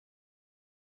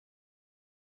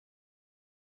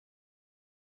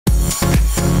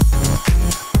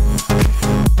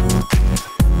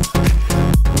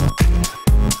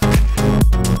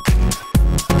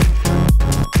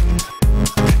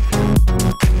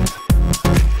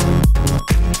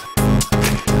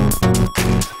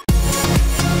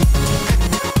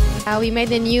We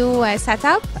made a new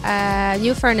setup,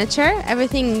 new furniture.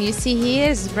 Everything you see here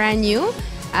is brand new.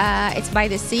 It's by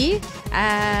the sea.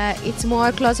 It's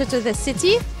more closer to the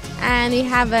city. And we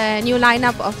have a new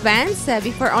lineup of bands.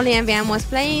 Before only MVM was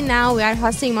playing, now we are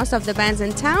hosting most of the bands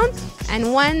in town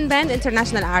and one band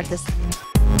international artist.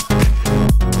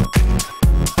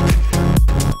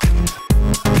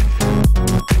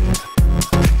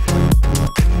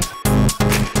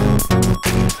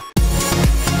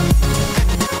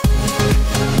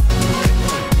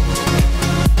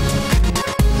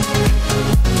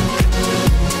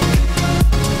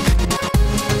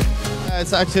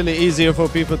 It's actually easier for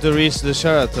people to reach the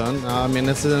Sheraton. I mean,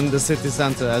 it's in the city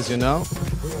center, as you know.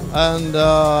 And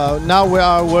now we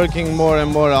are working more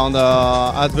and more on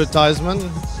the advertisement.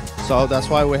 So that's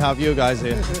why we have you guys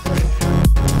here.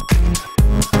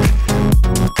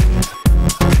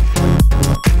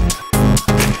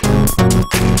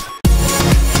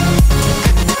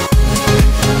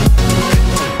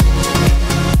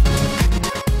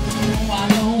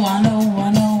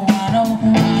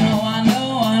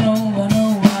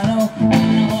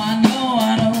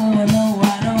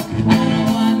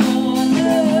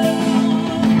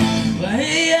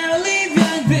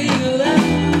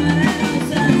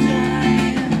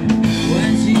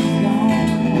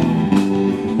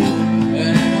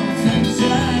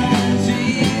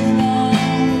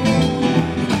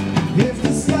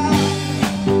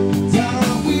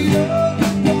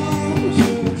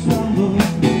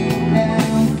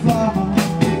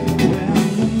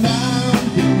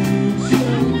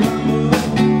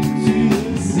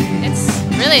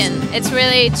 It's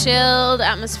really chilled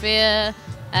atmosphere.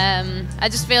 I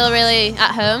just feel really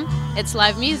at home. It's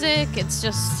live music. It's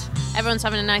just everyone's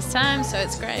having a nice time, so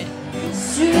it's great.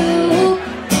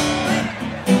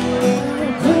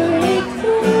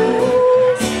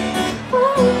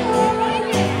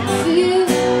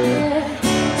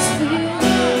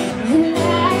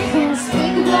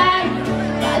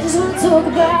 Talk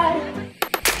about